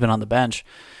squad. He's always been on the bench,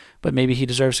 but maybe he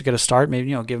deserves to get a start. Maybe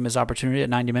give him his opportunity at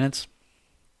 90 minutes.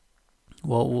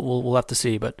 Well, we'll have to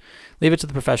see, but leave it to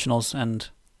the professionals, and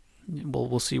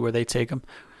we'll see where they take him.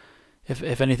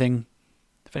 If anything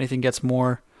gets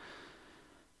more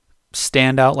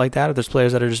standout like that, if there's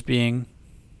players that are just being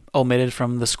omitted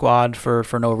from the squad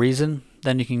for no reason,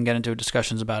 then you can get into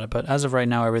discussions about it. But as of right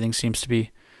now, everything seems to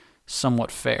be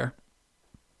somewhat fair.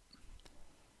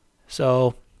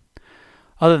 So,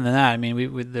 other than that, I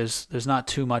mean, there's not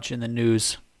too much in the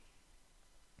news,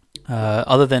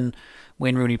 other than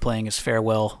Wayne Rooney playing his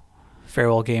farewell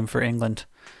game for England.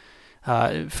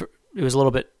 It was a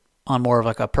little bit on more of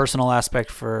like a personal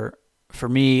aspect for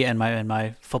me and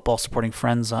my football supporting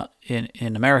friends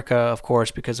in America, of course,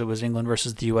 because it was England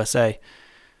versus the USA.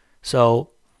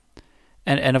 So,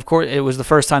 and of course, it was the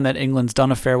first time that England's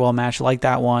done a farewell match like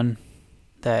that one,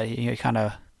 that he kind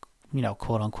of,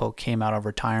 quote unquote, came out of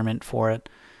retirement for it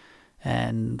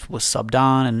and was subbed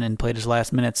on and played his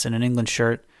last minutes in an England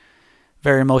shirt.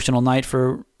 Very emotional night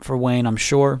for Wayne, I'm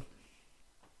sure.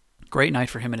 Great night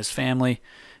for him and his family.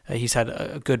 He's had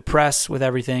a good press with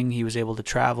everything. He was able to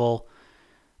travel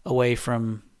away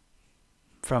from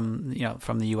the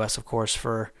U.S., of course,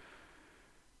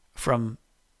 from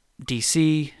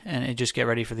D.C. and just get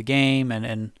ready for the game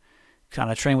and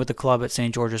kind of train with the club at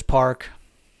St. George's Park.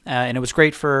 And it was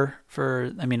great for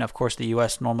I mean, of course, the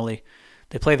U.S. normally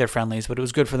they play their friendlies, but it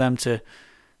was good for them to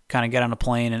kind of get on a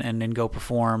plane and then go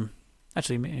perform.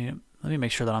 Actually, let me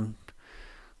make sure that I'm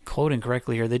quoting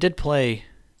correctly here. They did play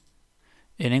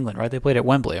in England, right? They played at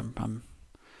Wembley.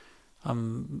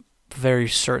 I'm very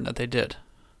certain that they did.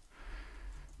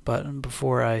 But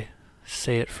before I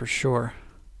say it for sure,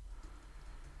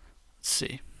 let's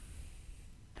see.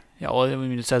 Yeah, well, I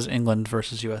mean, it says England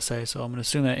versus USA, so I'm going to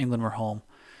assume that England were home.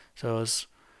 So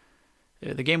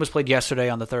the game was played yesterday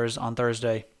on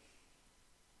Thursday.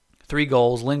 3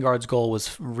 goals. Lingard's goal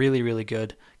was really, really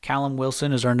good. Callum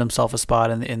Wilson has earned himself a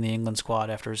spot in the England squad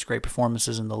after his great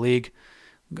performances in the league.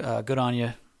 Good on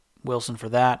you, Wilson, for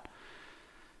that.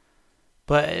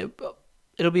 But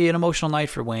it'll be an emotional night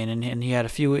for Wayne, and he had a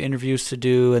few interviews to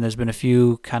do, and there's been a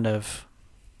few kind of,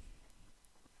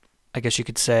 I guess you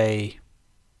could say,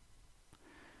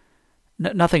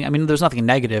 nothing. I mean, there's nothing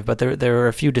negative, but there were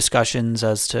a few discussions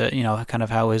as to kind of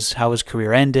how his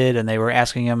career ended, and they were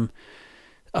asking him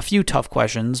a few tough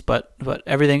questions, but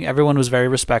everyone was very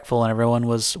respectful, and everyone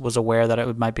was aware that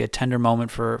it might be a tender moment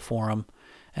for him,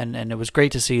 and it was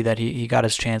great to see that he got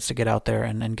his chance to get out there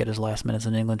and get his last minutes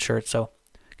in England shirt. So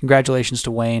congratulations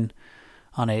to Wayne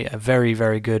on a very,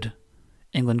 very good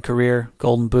England career,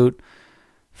 Golden Boot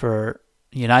for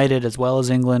United as well as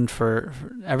England, for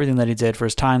everything that he did, for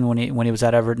his time when he was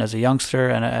at Everton as a youngster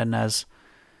and as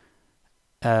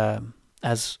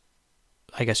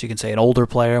I guess you can say an older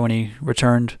player when he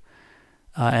returned,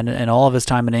 and all of his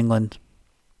time in England.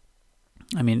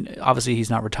 I mean, obviously he's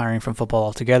not retiring from football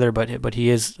altogether, but he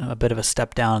is a bit of a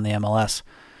step down in the MLS.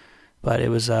 But it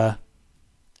was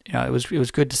it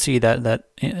was good to see that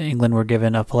England were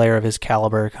given a player of his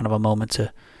caliber kind of a moment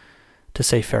to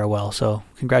say farewell. So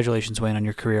congratulations, Wayne, on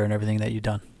your career and everything that you've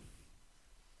done.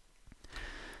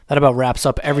 That about wraps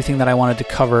up everything that I wanted to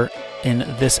cover in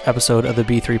this episode of the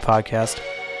B3 podcast.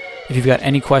 If you've got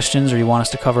any questions or you want us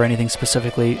to cover anything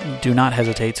specifically, do not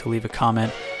hesitate to leave a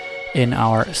comment in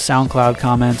our SoundCloud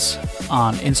comments,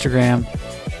 on Instagram,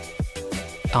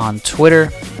 on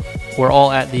Twitter. We're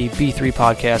all at the B3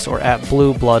 podcast or at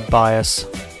Blue Blood Bias.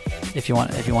 If you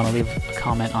want to leave a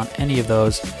comment on any of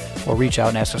those or reach out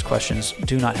and ask us questions,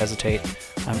 do not hesitate.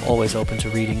 I'm always open to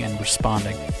reading and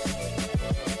responding.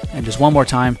 And just one more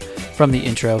time from the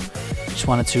intro, just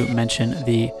wanted to mention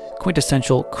the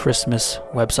Quintessential Christmas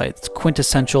website. It's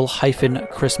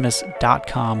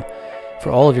quintessential-christmas.com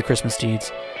for all of your Christmas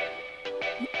deeds.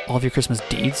 All of your Christmas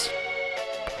deeds?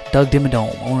 Doug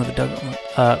Dimmadome, owner of the Doug...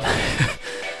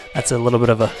 that's a little bit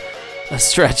of a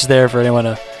stretch there for anyone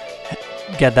to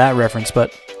get that reference,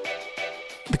 but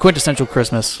the Quintessential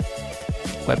Christmas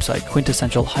website,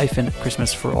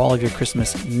 quintessential-christmas for all of your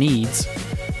Christmas needs.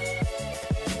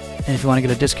 And if you want to get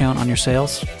a discount on your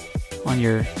sales, on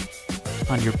your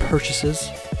purchases,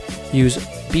 use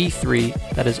B3,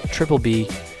 that is triple B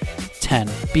 10,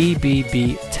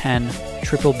 BBB10,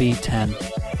 triple B 10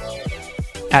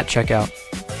 at checkout.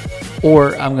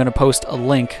 Or I'm going to post a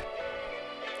link.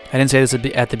 I didn't say this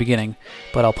at the beginning,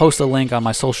 but I'll post a link on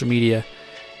my social media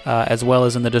as well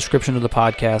as in the description of the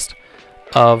podcast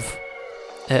of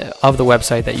the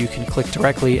website that you can click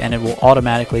directly, and it will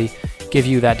automatically give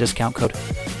you that discount code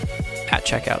at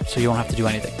checkout, so you won't have to do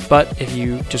anything. But if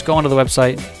you just go onto the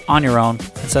website on your own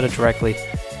and set it directly,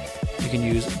 you can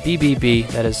use BBB,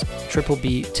 that is triple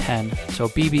B 10, so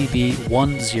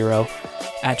BBB10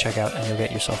 at checkout, and you'll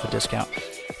get yourself a discount.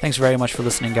 Thanks very much for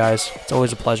listening, guys. It's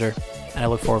always a pleasure, and I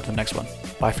look forward to the next one.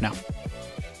 Bye for now.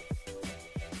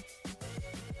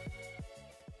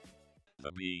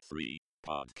 The B3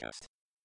 Podcast.